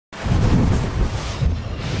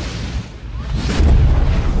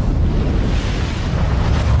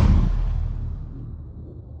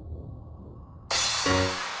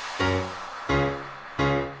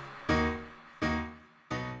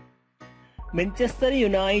Manchester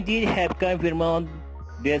United have confirmed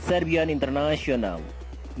their Serbian international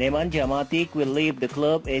Nemanja Matic will leave the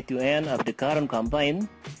club at the end of the current campaign.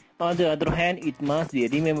 On the other hand, it must be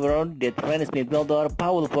remembered that French midfielder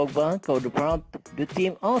Paul Pogba could depart the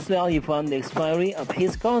team as well upon the expiry of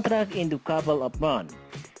his contract in a couple of months.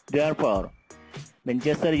 Therefore,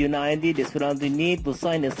 Manchester United desperately need to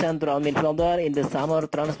sign a central midfielder in the summer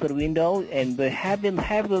transfer window, and they have been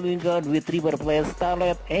heavily linked with River Plate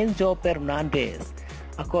starlet Enzo Fernandez.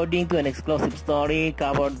 According to an exclusive story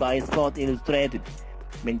covered by Sport Illustrated,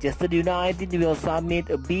 Manchester United will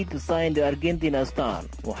submit a bid to sign the Argentina star,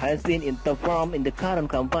 who has been in top form in the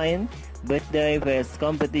current campaign, but they face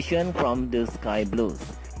competition from the Sky Blues.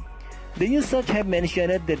 The news such have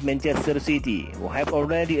mentioned that Manchester City, who have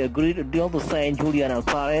already agreed a deal to sign Julian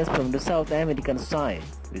Alvarez from the South American side,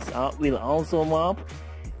 will also move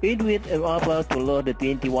in with an offer to lure the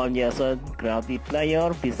 21-year-old crafty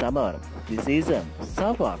player this summer. This season,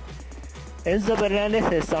 so far, Enzo Fernandez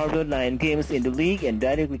has started 9 games in the league and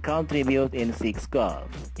directly contributed in 6 goals.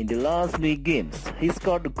 In the last league games, he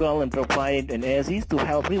scored a goal and provided an assist to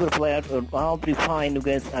help River Plate earn all 3 points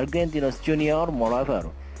against Argentinos Junior. Moreover,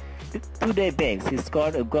 2 days back, he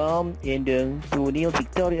scored a goal in the 2-0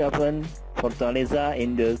 victory over Fortaleza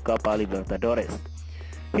in the Copa Libertadores.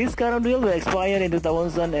 His current deal will expire in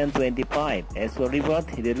 2025. As for River,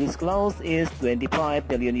 the release clause is €25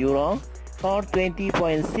 million or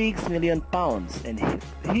 £20.6 million, and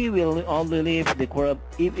he will only leave the club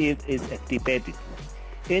if it is activated.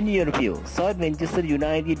 In your view, should Manchester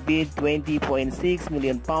United bid £20.6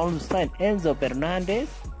 million to sign Enzo Fernandez?